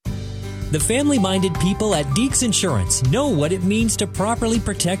The family-minded people at Deeks Insurance know what it means to properly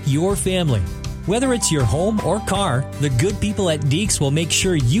protect your family. Whether it's your home or car, the good people at Deeks will make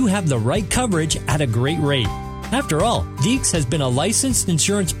sure you have the right coverage at a great rate. After all, Deeks has been a licensed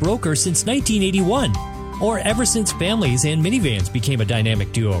insurance broker since 1981, or ever since families and minivans became a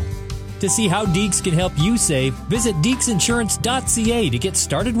dynamic duo. To see how Deeks can help you save, visit deeksinsurance.ca to get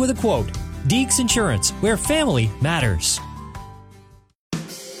started with a quote. Deeks Insurance, where family matters.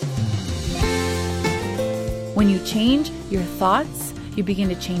 When you change your thoughts, you begin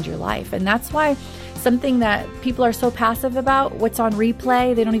to change your life. And that's why something that people are so passive about, what's on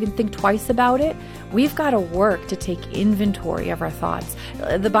replay, they don't even think twice about it. We've got to work to take inventory of our thoughts.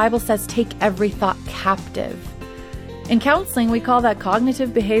 The Bible says, take every thought captive. In counseling, we call that cognitive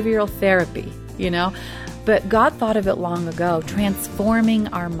behavioral therapy, But God thought of it long ago, transforming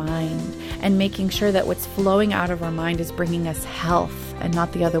our mind and making sure that what's flowing out of our mind is bringing us health and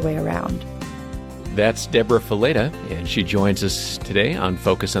not the other way around. That's Deborah Fileta, and she joins us today on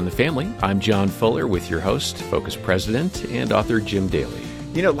Focus on the Family. I'm John Fuller with your host, Focus President, and author Jim Daly.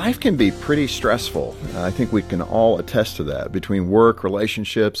 Life can be pretty stressful. I think we can all attest to that. Between work,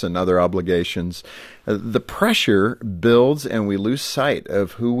 relationships, and other obligations, the pressure builds and we lose sight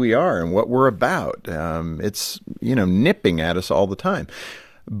of who we are and what we're about. It's, nipping at us all the time.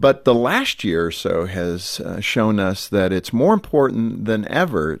 But the last year or so has shown us that it's more important than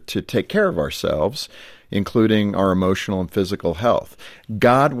ever to take care of ourselves, including our emotional and physical health.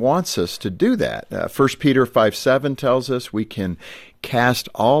 God wants us to do that. 1 Peter 5:7 tells us we can cast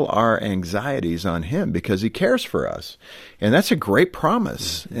all our anxieties on Him because He cares for us. And that's a great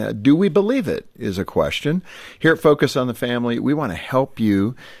promise. Do we believe it is a question. Here at Focus on the Family, we want to help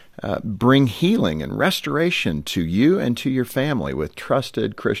you bring healing and restoration to you and to your family with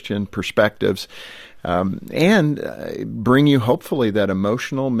trusted Christian perspectives, and bring you hopefully that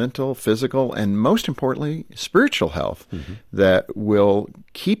emotional, mental, physical, and most importantly, spiritual health that will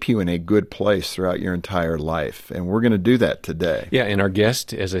keep you in a good place throughout your entire life. And we're going to do that today. Yeah, and our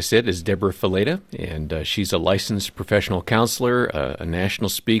guest, as I said, is Deborah Fileta, and she's a licensed professional counselor, a national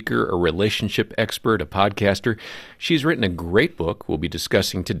speaker, a relationship expert, a podcaster. She's written a great book we'll be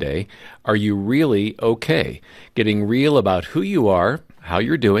discussing today, Are You Really Okay? Getting real about who you are, how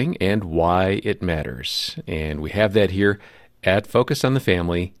you're doing, and why it matters. And we have that here at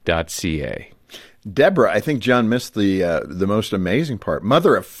focusonthefamily.ca. Deborah, I think John missed the most amazing part.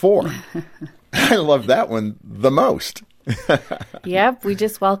 Mother of 4. I love that one the most. Yep, we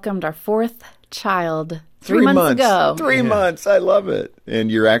just welcomed our 4th child 3 months ago. 3 months. I love it. And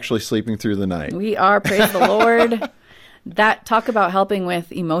you're actually sleeping through the night. We are, praise the Lord. That talk about helping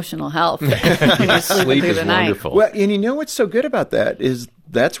with emotional health. Sleep is wonderful. Well, and what's so good about that is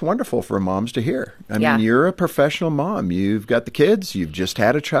that's wonderful for moms to hear. I mean, you're a professional mom. You've got the kids. You've just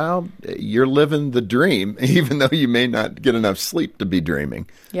had a child. You're living the dream, even though you may not get enough sleep to be dreaming.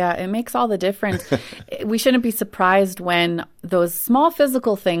 Yeah, it makes all the difference. We shouldn't be surprised when those small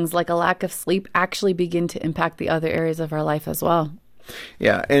physical things like a lack of sleep actually begin to impact the other areas of our life as well.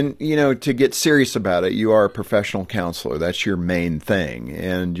 Yeah, and, to get serious about it, you are a professional counselor. That's your main thing.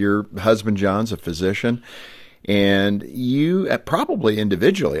 And your husband, John's a physician. And you, probably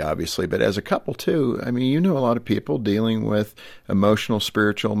individually, obviously, but as a couple too, I mean, you know a lot of people dealing with emotional,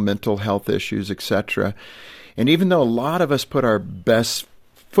 spiritual, mental health issues, etc. And even though a lot of us put our best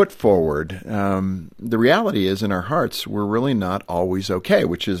foot forward, the reality is in our hearts, we're really not always okay,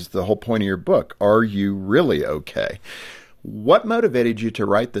 which is the whole point of your book. Are you really okay? What motivated you to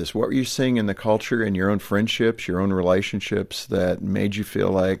write this? What were you seeing in the culture, in your own friendships, your own relationships that made you feel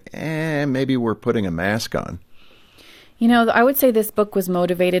like, maybe we're putting a mask on? I would say this book was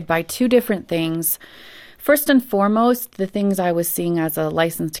motivated by 2 different things. First and foremost, the things I was seeing as a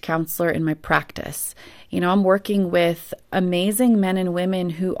licensed counselor in my practice. I'm working with amazing men and women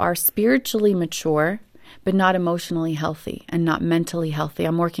who are spiritually mature, but not emotionally healthy and not mentally healthy.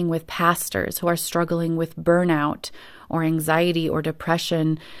 I'm working with pastors who are struggling with burnout or anxiety or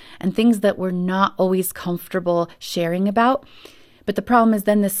depression and things that we're not always comfortable sharing about. But the problem is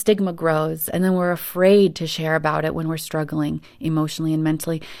then the stigma grows, and then we're afraid to share about it when we're struggling emotionally and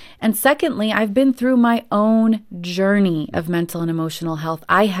mentally. And secondly, I've been through my own journey of mental and emotional health.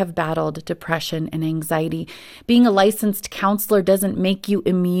 I have battled depression and anxiety. Being a licensed counselor doesn't make you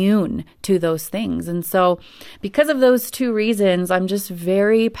immune to those things. And so because of those 2 reasons, I'm just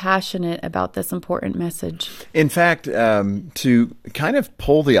very passionate about this important message. In fact, to kind of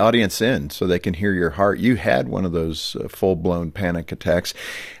pull the audience in so they can hear your heart, you had one of those full-blown panic attacks.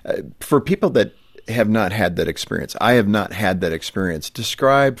 For people that have not had that experience. I have not had that experience.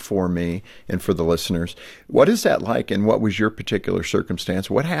 Describe for me and for the listeners, what is that like, and what was your particular circumstance?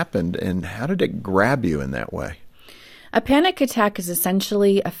 What happened, and how did it grab you in that way? A panic attack is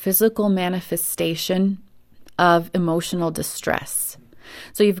essentially a physical manifestation of emotional distress.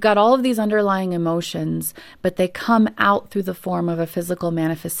 So you've got all of these underlying emotions, but they come out through the form of a physical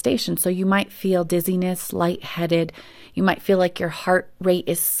manifestation. So you might feel dizziness, lightheaded. You might feel like your heart rate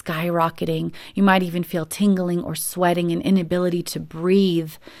is skyrocketing. You might even feel tingling or sweating and inability to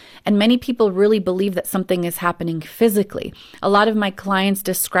breathe. And many people really believe that something is happening physically. A lot of my clients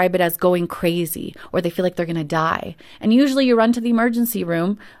describe it as going crazy, or they feel like they're going to die. And usually you run to the emergency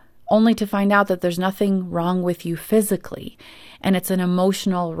room only to find out that there's nothing wrong with you physically. And it's an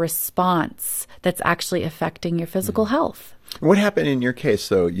emotional response that's actually affecting your physical health. What happened in your case,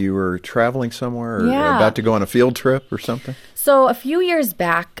 though? You were traveling somewhere or about to go on a field trip or something? So a few years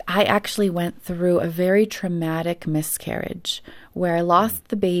back, I actually went through a very traumatic miscarriage where I lost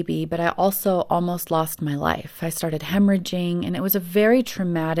the baby, but I also almost lost my life. I started hemorrhaging, and it was a very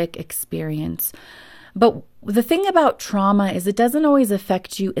traumatic experience. But the thing about trauma is it doesn't always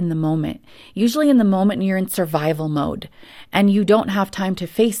affect you in the moment. Usually in the moment, you're in survival mode and you don't have time to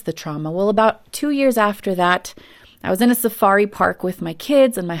face the trauma. Well, about 2 years after that, I was in a safari park with my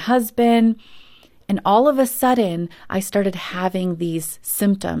kids and my husband, and all of a sudden, I started having these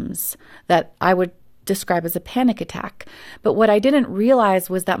symptoms that I would describe as a panic attack. But what I didn't realize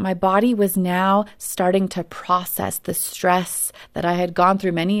was that my body was now starting to process the stress that I had gone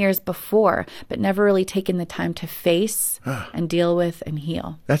through many years before, but never really taken the time to face and deal with and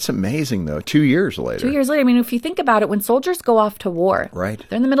heal. That's amazing, though. 2 years later. 2 years later. I mean, if you think about it, when soldiers go off to war, right,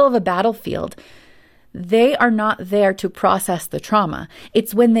 they're in the middle of a battlefield. They are not there to process the trauma.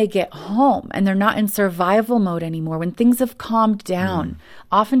 It's when they get home and they're not in survival mode anymore, when things have calmed down.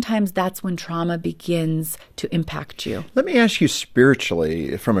 Oftentimes that's when trauma begins to impact you. Let me ask you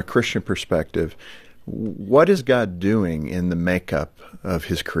spiritually, from a Christian perspective, what is God doing in the makeup of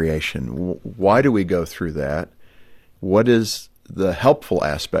his creation? Why do we go through that? What is the helpful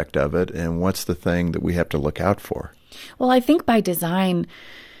aspect of it, and what's the thing that we have to look out for? Well, I think by design,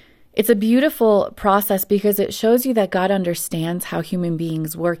 it's a beautiful process because it shows you that God understands how human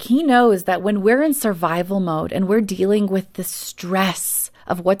beings work. He knows that when we're in survival mode and we're dealing with the stress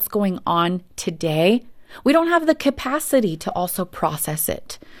of what's going on today, we don't have the capacity to also process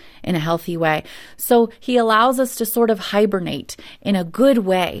it in a healthy way. So he allows us to sort of hibernate in a good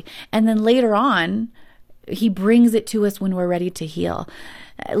way. And then later on, he brings it to us when we're ready to heal.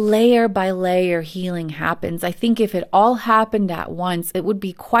 Layer by layer healing happens. I think if it all happened at once, it would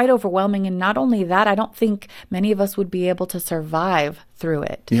be quite overwhelming. And not only that, I don't think many of us would be able to survive through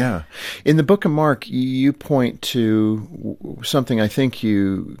it. Yeah. In the book of Mark, you point to something I think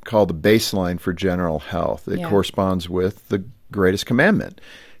you call the baseline for general health. It corresponds with the greatest commandment.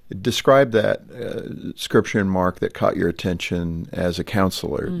 Describe that scripture in Mark that caught your attention as a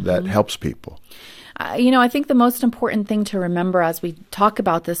counselor that helps people. I think the most important thing to remember as we talk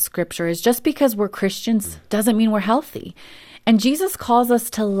about this scripture is just because we're Christians doesn't mean we're healthy. And Jesus calls us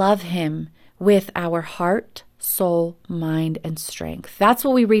to love him with our heart, soul, mind, and strength. That's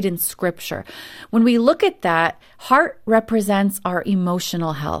what we read in scripture. When we look at that, heart represents our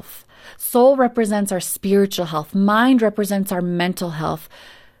emotional health. Soul represents our spiritual health. Mind represents our mental health.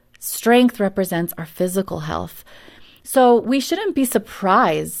 Strength represents our physical health. So we shouldn't be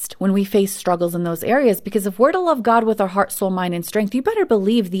surprised when we face struggles in those areas, because if we're to love God with our heart, soul, mind, and strength, you better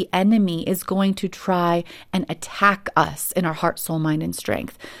believe the enemy is going to try and attack us in our heart, soul, mind, and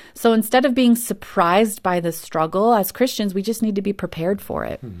strength. So instead of being surprised by the struggle, as Christians, we just need to be prepared for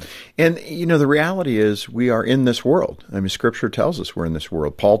it. And, the reality is we are in this world. I mean, Scripture tells us we're in this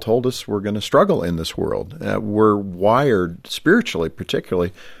world. Paul told us we're going to struggle in this world. We're wired spiritually,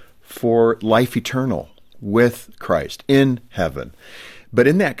 particularly, for life eternal with Christ in heaven. But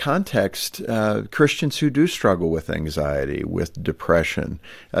in that context, Christians who do struggle with anxiety, with depression,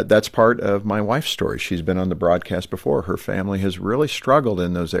 that's part of my wife's story. She's been on the broadcast before. Her family has really struggled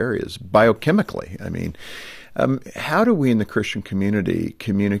in those areas biochemically. I mean, how do we in the Christian community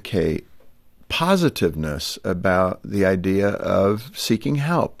communicate positiveness about the idea of seeking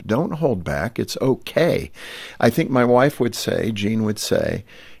help? Don't hold back. It's okay. I think my wife would say, Jean would say,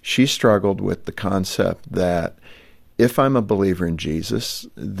 she struggled with the concept that if I'm a believer in Jesus,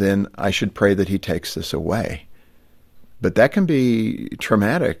 then I should pray that he takes this away. But that can be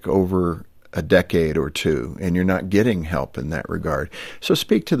traumatic over a decade or two, and you're not getting help in that regard. So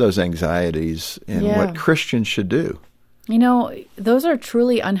speak to those anxieties and what Christians should do. You know, those are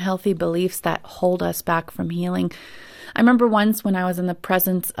truly unhealthy beliefs that hold us back from healing. I remember once when I was in the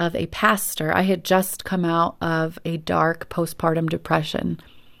presence of a pastor, I had just come out of a dark postpartum depression.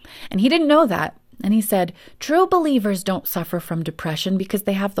 And he didn't know that. And he said, true believers don't suffer from depression because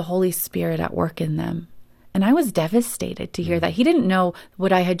they have the Holy Spirit at work in them. And I was devastated to hear that. He didn't know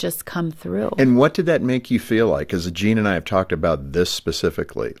what I had just come through. And what did that make you feel like? Because Jean and I have talked about this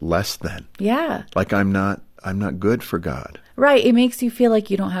specifically. Less than. Yeah. Like I'm not good for God. Right. It makes you feel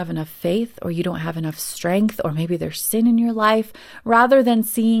like you don't have enough faith, or you don't have enough strength, or maybe there's sin in your life. Rather than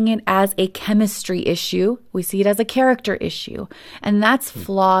seeing it as a chemistry issue, we see it as a character issue. And that's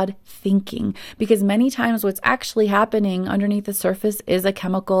flawed thinking, because many times what's actually happening underneath the surface is a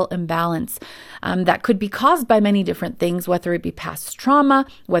chemical imbalance that could be caused by many different things, whether it be past trauma,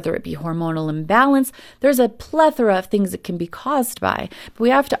 whether it be hormonal imbalance. There's a plethora of things it can be caused by. But we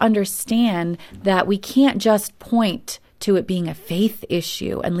have to understand that we can't just point to it being a faith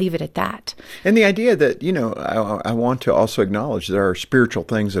issue and leave it at that. And the idea that, I want to also acknowledge there are spiritual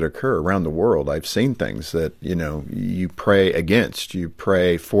things that occur around the world. I've seen things that, you pray against, you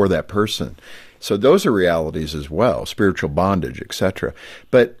pray for that person. So those are realities as well, spiritual bondage, etc.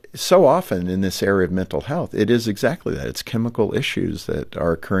 But so often in this area of mental health, it is exactly that. It's chemical issues that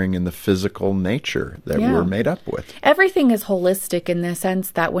are occurring in the physical nature that we're made up with. Everything is holistic in the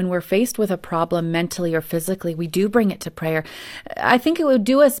sense that when we're faced with a problem mentally or physically, we do bring it to prayer. I think it would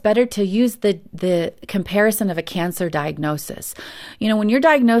do us better to use the comparison of a cancer diagnosis. When you're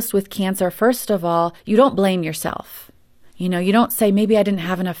diagnosed with cancer, first of all, you don't blame yourself. You don't say, maybe I didn't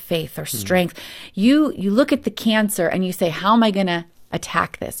have enough faith or strength. You look at the cancer and you say, how am I going to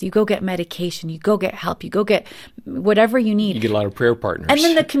attack this? You go get medication. You go get help. You go get whatever you need. You get a lot of prayer partners. And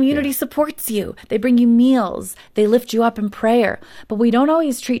then the community supports you. They bring you meals. They lift you up in prayer. But we don't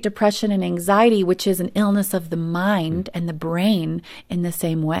always treat depression and anxiety, which is an illness of the mind and the brain, in the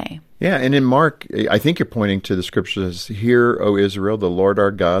same way. Yeah, and in Mark, I think you're pointing to the scriptures, hear, O Israel, the Lord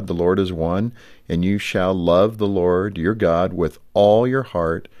our God, the Lord is one, and you shall love the Lord your God with all your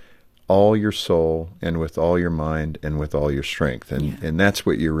heart, all your soul, and with all your mind, and with all your strength. And that's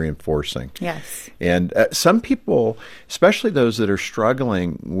what you're reinforcing. Yes. And some people, especially those that are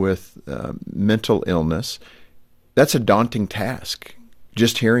struggling with mental illness, that's a daunting task.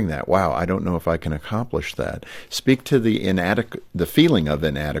 Just hearing that, wow, I don't know if I can accomplish that. Speak to the feeling of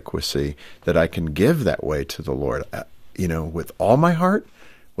inadequacy that I can give that way to the Lord, with all my heart,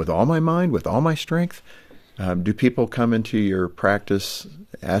 with all my mind, with all my strength. Do people come into your practice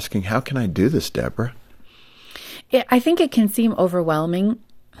asking, how can I do this, Deborah? I think it can seem overwhelming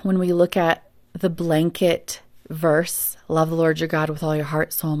when we look at the blanket verse, love the Lord your God with all your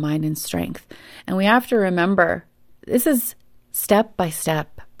heart, soul, mind, and strength. And we have to remember, this is step by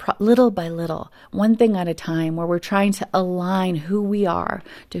step, little by little, one thing at a time, where we're trying to align who we are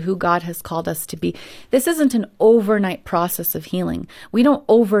to who God has called us to be. This isn't an overnight process of healing. We don't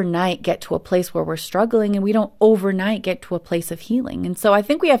overnight get to a place where we're struggling, and we don't overnight get to a place of healing. And so I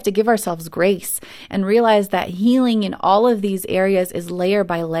think we have to give ourselves grace and realize that healing in all of these areas is layer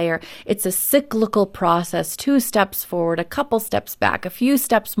by layer. It's a cyclical process, 2 steps forward, a couple steps back, a few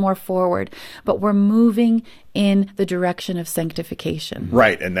steps more forward, but we're moving in the direction of sanctification.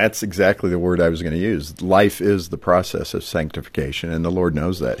 Right, and that's exactly the word I was going to use. Life is the process of sanctification, and the Lord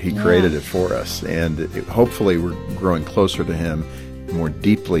knows that. He created it for us, and hopefully we're growing closer to Him, more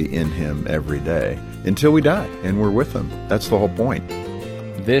deeply in Him every day, until we die, and we're with Him. That's the whole point.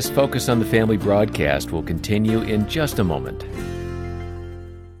 This Focus on the Family broadcast will continue in just a moment.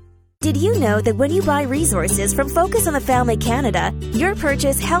 Did you know that when you buy resources from Focus on the Family Canada, your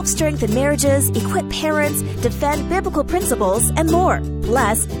purchase helps strengthen marriages, equip parents, defend biblical principles, and more?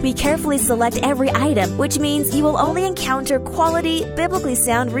 Plus, we carefully select every item, which means you will only encounter quality, biblically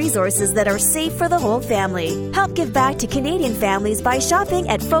sound resources that are safe for the whole family. Help give back to Canadian families by shopping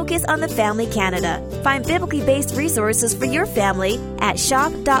at Focus on the Family Canada. Find biblically based resources for your family at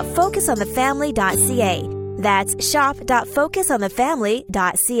shop.focusonthefamily.ca. That's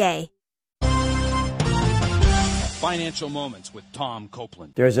shop.focusonthefamily.ca. Financial Moments with Tom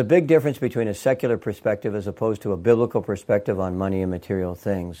Copeland. There's a big difference between a secular perspective as opposed to a biblical perspective on money and material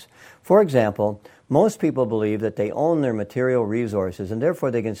things. For example, most people believe that they own their material resources and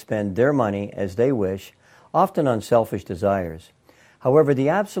therefore they can spend their money as they wish, often on selfish desires. However, the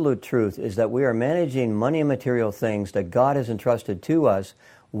absolute truth is that we are managing money and material things that God has entrusted to us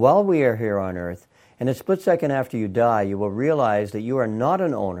while we are here on earth. In a split second after you die, you will realize that you are not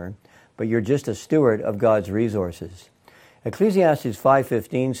an owner, but you're just a steward of God's resources. Ecclesiastes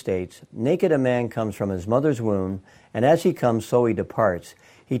 5:15 states, "Naked a man comes from his mother's womb, and as he comes, so he departs.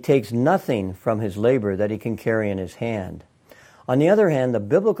 He takes nothing from his labor that he can carry in his hand. On the other hand, the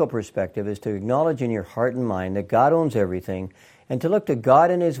biblical perspective is to acknowledge in your heart and mind that God owns everything and to look to God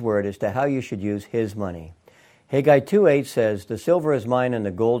and His Word as to how you should use His money. Haggai 2:8 says, "The silver is mine and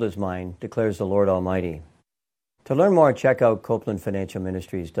the gold is mine, declares the Lord Almighty." To learn more, check out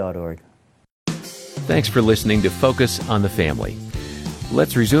CopelandFinancialMinistries.org. Thanks for listening to Focus on the Family.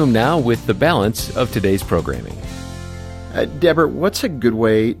 Let's resume now with the balance of today's programming. Deborah, what's a good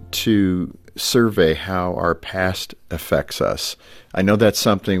way to survey how our past affects us? I know that's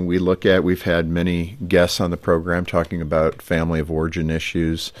something we look at. We've had many guests on the program talking about family of origin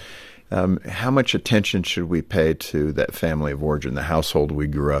issues. How much attention should we pay to that family of origin, the household we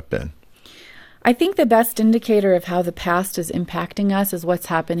grew up in? I think the best indicator of how the past is impacting us is what's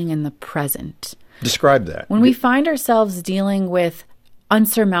happening in the present. Describe that. When we find ourselves dealing with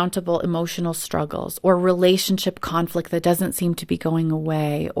unsurmountable emotional struggles or relationship conflict that doesn't seem to be going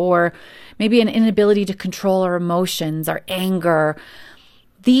away, or maybe an inability to control our emotions, our anger,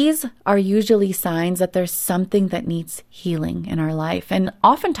 these are usually signs that there's something that needs healing in our life. And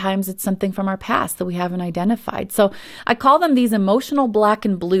oftentimes it's something from our past that we haven't identified. So I call them these emotional black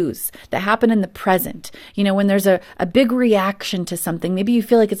and blues that happen in the present. You know, when there's a big reaction to something, maybe you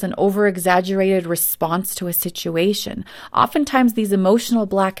feel like it's an over-exaggerated response to a situation. Oftentimes these emotional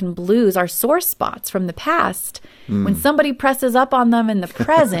black and blues are sore spots from the past. When somebody presses up on them in the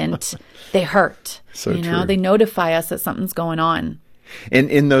present, they hurt. So true. They notify us that something's going on.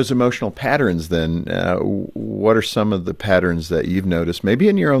 And in those emotional patterns, then, what are some of the patterns that you've noticed, maybe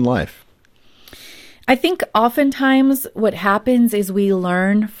in your own life? I think oftentimes what happens is we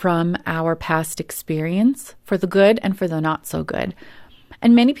learn from our past experience for the good and for the not so good.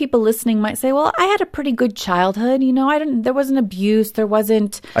 And many people listening might say, well, I had a pretty good childhood. There wasn't abuse.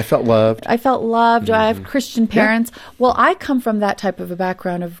 I felt loved. Mm-hmm. I have Christian parents. Yeah. Well, I come from that type of a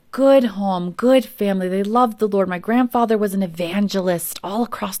background of good home, good family. They loved the Lord. My grandfather was an evangelist all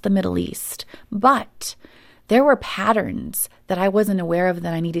across the Middle East. But there were patterns that I wasn't aware of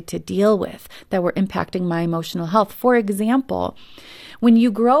that I needed to deal with that were impacting my emotional health. For example, when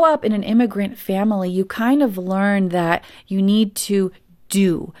you grow up in an immigrant family, you kind of learn that you need to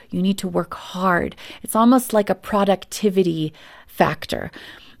work hard. It's almost like a productivity factor.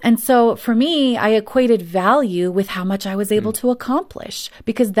 And so for me, I equated value with how much I was able to accomplish,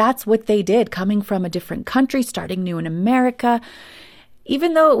 because that's what they did, coming from a different country, starting new in America.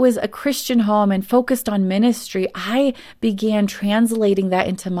 Even though it was a Christian home and focused on ministry, I began translating that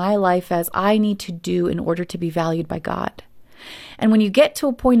into my life as I need to do in order to be valued by God. And when you get to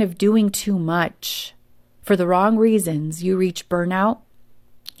a point of doing too much for the wrong reasons, you reach burnout.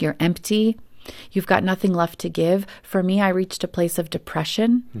 You're empty. You've got nothing left to give. For me, I reached a place of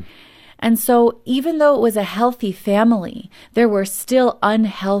depression. And so even though it was a healthy family, there were still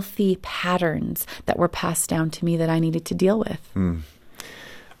unhealthy patterns that were passed down to me that I needed to deal with.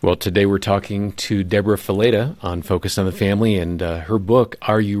 Well, today we're talking to Deborah Fileta on Focus on the Family and her book,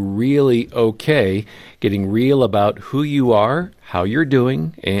 Are You Really Okay? Getting Real About Who You Are, How You're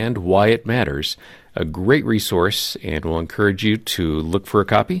Doing, and Why It Matters. A great resource, and we'll encourage you to look for a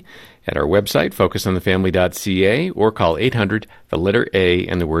copy at our website, focusonthefamily.ca, or call 800, the letter A,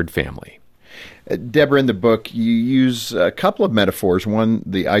 and the word family. Deborah, in the book, you use a couple of metaphors, one,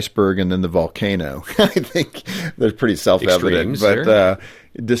 the iceberg, and then the volcano. I think they're pretty self-evident, but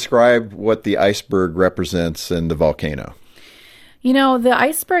describe what the iceberg represents and the volcano. The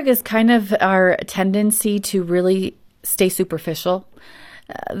iceberg is kind of our tendency to really stay superficial.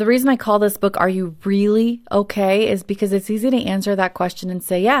 The reason I call this book, Are You Really Okay? Is because it's easy to answer that question and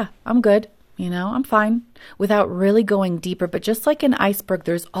say, yeah, I'm good. I'm fine, without really going deeper. But just like an iceberg,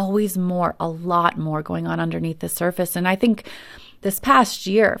 there's always more, a lot more going on underneath the surface. And I think this past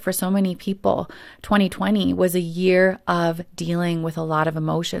year, for so many people, 2020 was a year of dealing with a lot of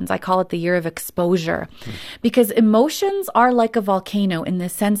emotions. I call it the year of exposure, because emotions are like a volcano in the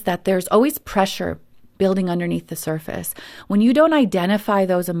sense that there's always pressure building underneath the surface. When you don't identify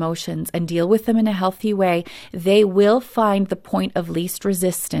those emotions and deal with them in a healthy way, they will find the point of least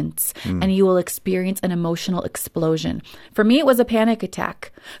resistance and you will experience an emotional explosion. For me, it was a panic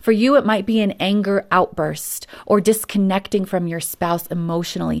attack. For you, it might be an anger outburst or disconnecting from your spouse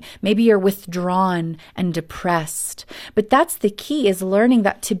emotionally. Maybe you're withdrawn and depressed. But that's the key, is learning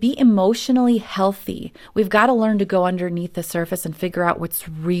that to be emotionally healthy, we've got to learn to go underneath the surface and figure out what's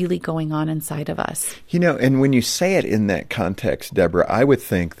really going on inside of us. And when you say it in that context, Deborah, I would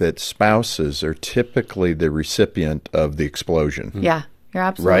think that spouses are typically the recipient of the explosion. Yeah, you're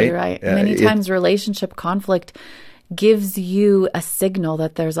absolutely right. Many times relationship conflict gives you a signal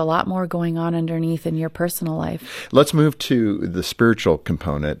that there's a lot more going on underneath in your personal life. Let's move to the spiritual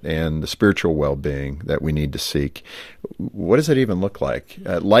component and the spiritual well-being that we need to seek. What does that even look like?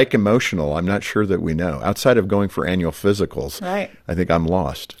 Like emotional, I'm not sure that we know. Outside of going for annual physicals, right. I think I'm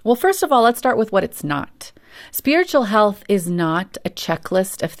lost. Well, first of all, let's start with what it's not. Spiritual health is not a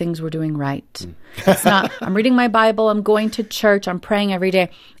checklist of things we're doing right. It's not, I'm reading my Bible, I'm going to church, I'm praying every day.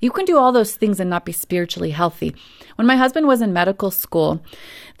 You can do all those things and not be spiritually healthy. When my husband was in medical school,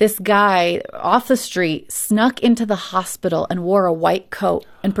 this guy off the street snuck into the hospital and wore a white coat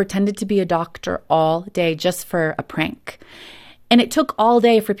and pretended to be a doctor all day just for a prank. And it took all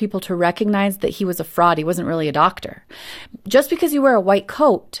day for people to recognize that he was a fraud. He wasn't really a doctor. Just because you wear a white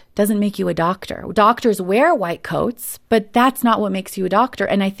coat doesn't make you a doctor. Doctors wear white coats, but that's not what makes you a doctor.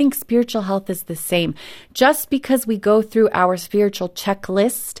 And I think spiritual health is the same. Just because we go through our spiritual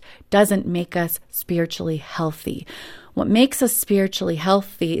checklist doesn't make us spiritually healthy. What makes us spiritually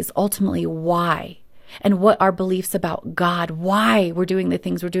healthy is ultimately why. And what our beliefs about God, why we're doing the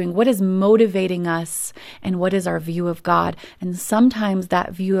things we're doing, what is motivating us, and what is our view of God. And sometimes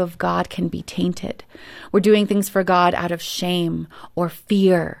that view of God can be tainted. We're doing things for God out of shame or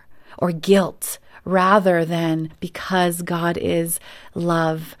fear or guilt, rather than because God is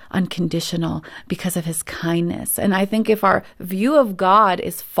love, unconditional, because of his kindness. And I think if our view of God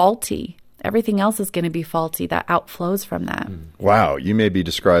is faulty, everything else is going to be faulty. That outflows from that. Wow. You may be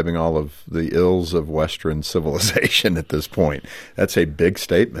describing all of the ills of Western civilization at this point. That's a big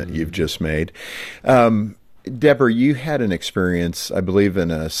statement you've just made. Deborah, you had an experience, I believe,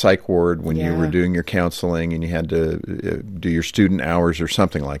 in a psych ward when you were doing your counseling and you had to do your student hours or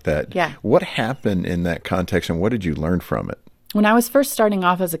something like that. Yeah. What happened in that context and what did you learn from it? When I was first starting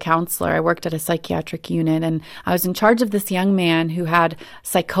off as a counselor, I worked at a psychiatric unit, and I was in charge of this young man who had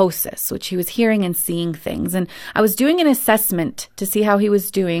psychosis, which he was hearing and seeing things. And I was doing an assessment to see how he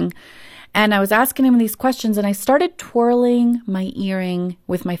was doing, and I was asking him these questions, and I started twirling my earring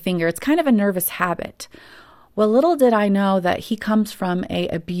with my finger. It's kind of a nervous habit. Well, little did I know that he comes from an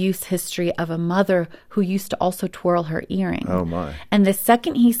abuse history of a mother who used to also twirl her earring. Oh, my. And the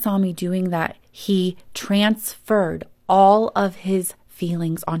second he saw me doing that, he transferred all of his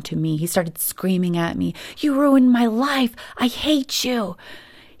feelings onto me. He started screaming at me, "You ruined my life. I hate you."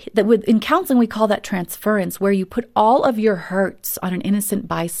 In counseling, we call that transference, where you put all of your hurts on an innocent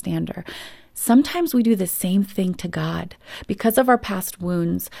bystander. Sometimes we do the same thing to God because of our past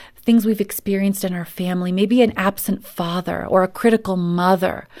wounds, things we've experienced in our family, maybe an absent father or a critical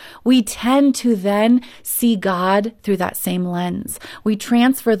mother. We tend to then see God through that same lens. We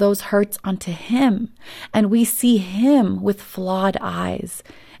transfer those hurts onto him, and we see him with flawed eyes.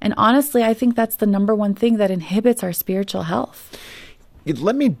 And honestly, I think that's the number one thing that inhibits our spiritual health.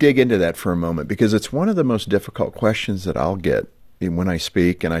 Let me dig into that for a moment, because it's one of the most difficult questions that I'll get when I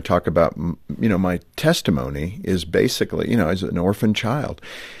speak and I talk about, my testimony is basically, as an orphan child.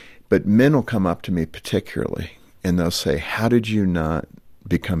 But men will come up to me particularly and they'll say, "How did you not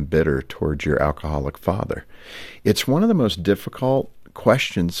become bitter towards your alcoholic father?" It's one of the most difficult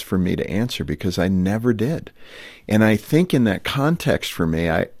questions for me to answer because I never did. And I think in that context for me,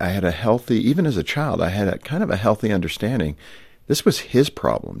 I had a healthy, even as a child, I had a kind of a healthy understanding. This was his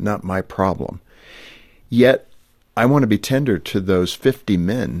problem, not my problem. Yet, I want to be tender to those 50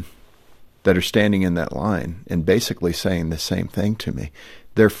 men that are standing in that line and basically saying the same thing to me.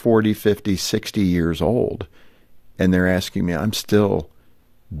 They're 40, 50, 60 years old, and they're asking me, I'm still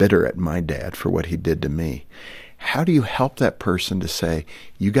bitter at my dad for what he did to me. How do you help that person to say,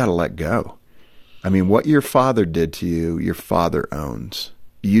 you got to let go? I mean, what your father did to you, your father owns.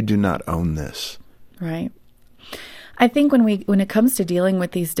 You do not own this. Right. I think when it comes to dealing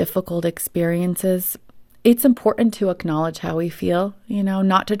with these difficult experiences, it's important to acknowledge how we feel,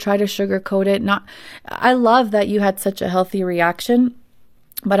 not to try to sugarcoat it. I love that you had such a healthy reaction,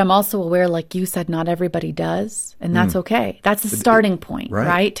 but I'm also aware, like you said, not everybody does, and that's okay. That's the starting point,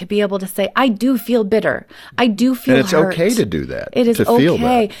 right? To be able to say, I do feel bitter. I do feel hurt. And it's okay to do that. It is to feel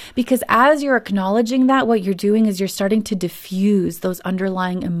okay, that. Because as you're acknowledging that, what you're doing is you're starting to diffuse those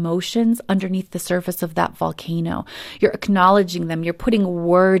underlying emotions underneath the surface of that volcano. You're acknowledging them. You're putting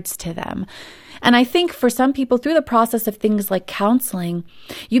words to them. And I think for some people, through the process of things like counseling,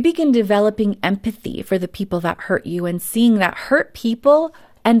 you begin developing empathy for the people that hurt you and seeing that hurt people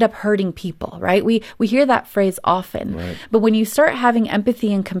end up hurting people, right? We hear that phrase often. Right. But when you start having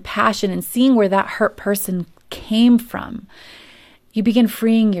empathy and compassion and seeing where that hurt person came from, you begin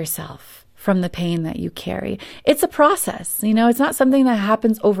freeing yourself from the pain that you carry. It's a process, it's not something that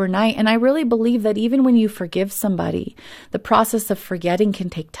happens overnight. And I really believe that even when you forgive somebody, the process of forgetting can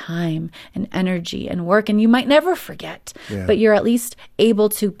take time and energy and work, and you might never forget, but you're at least able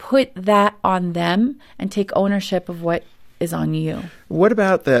to put that on them and take ownership of what is on you. What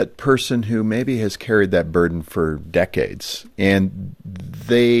about that person who maybe has carried that burden for decades and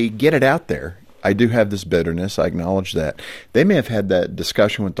they get it out there? I do have this bitterness. I acknowledge that. They may have had that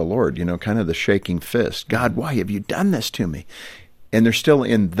discussion with the Lord, kind of the shaking fist. God, why have you done this to me? And they're still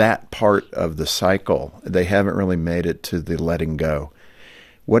in that part of the cycle. They haven't really made it to the letting go.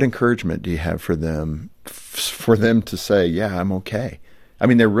 What encouragement do you have for them to say, yeah, I'm okay? I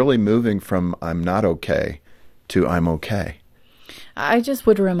mean, they're really moving from I'm not okay to I'm okay. I just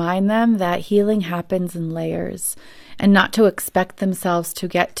would remind them that healing happens in layers, and not to expect themselves to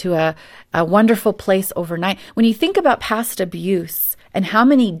get to a wonderful place overnight. When you think about past abuse and how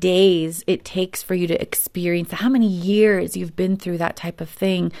many days it takes for you to experience, how many years you've been through that type of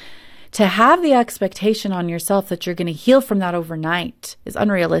thing, to have the expectation on yourself that you're going to heal from that overnight is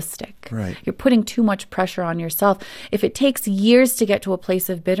unrealistic. Right. You're putting too much pressure on yourself. If it takes years to get to a place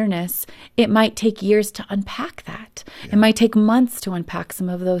of bitterness, it might take years to unpack that. Yeah. It might take months to unpack some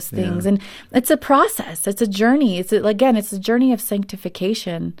of those things. Yeah. And it's a process. It's a journey. It's a journey of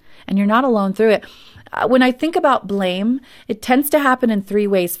sanctification, and you're not alone through it. When I think about blame, it tends to happen in three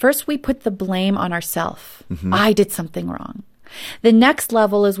ways. First, we put the blame on ourselves. Mm-hmm. I did something wrong. The next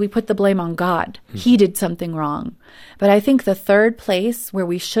level is we put the blame on God. He did something wrong. But I think the third place where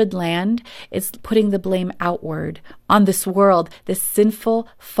we should land is putting the blame outward on this world, this sinful,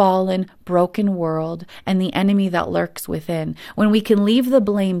 fallen, broken world, and the enemy that lurks within. When we can leave the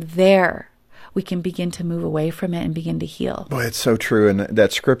blame there, we can begin to move away from it and begin to heal. Boy, it's so true. And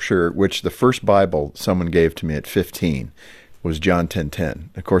that scripture, which the first Bible someone gave to me at 15, was John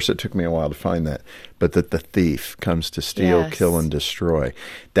 10:10. Of course, it took me a while to find that. But that the thief comes to steal, kill, and destroy.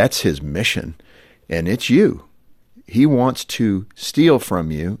 That's his mission. And it's you. He wants to steal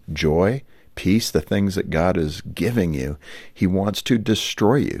from you joy, peace, the things that God is giving you. He wants to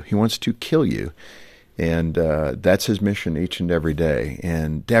destroy you. He wants to kill you. And that's his mission each and every day.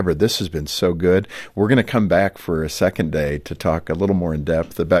 And Deborah, this has been so good. We're going to come back for a second day to talk a little more in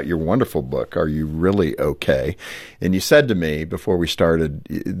depth about your wonderful book, Are You Really Okay? And you said to me before we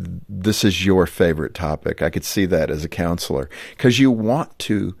started, this is your favorite topic. I could see that as a counselor, because you want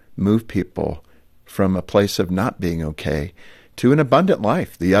to move people from a place of not being okay to an abundant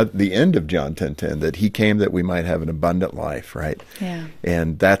life. The end of John 10:10, that he came that we might have an abundant life, right? Yeah.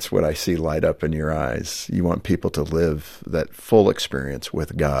 And that's what I see light up in your eyes. You want people to live that full experience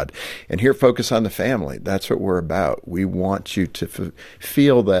with God. And here, Focus on the Family, that's what we're about. We want you to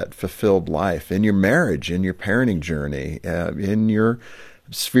feel that fulfilled life in your marriage, in your parenting journey, in your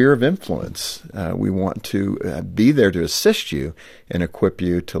sphere of influence. We want to be there to assist you and equip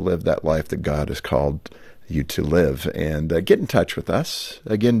you to live that life that God has called you to live. And get in touch with us.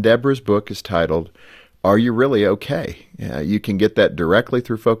 Again, Deborah's book is titled, Are You Really Okay? You can get that directly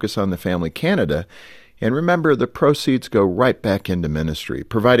through Focus on the Family Canada. And remember, the proceeds go right back into ministry,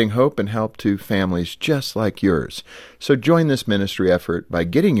 providing hope and help to families just like yours. So join this ministry effort by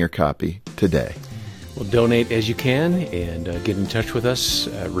getting your copy today. Well, donate as you can and get in touch with us.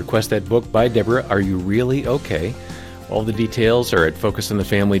 Request that book by Deborah, Are You Really Okay? All the details are at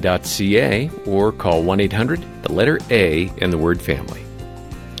focusonthefamily.ca or call 1-800, the letter A, and the word family.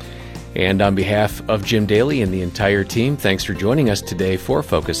 And on behalf of Jim Daly and the entire team, thanks for joining us today for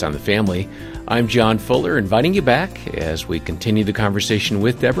Focus on the Family. I'm John Fuller, inviting you back as we continue the conversation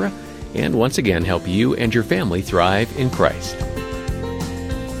with Deborah and once again help you and your family thrive in Christ.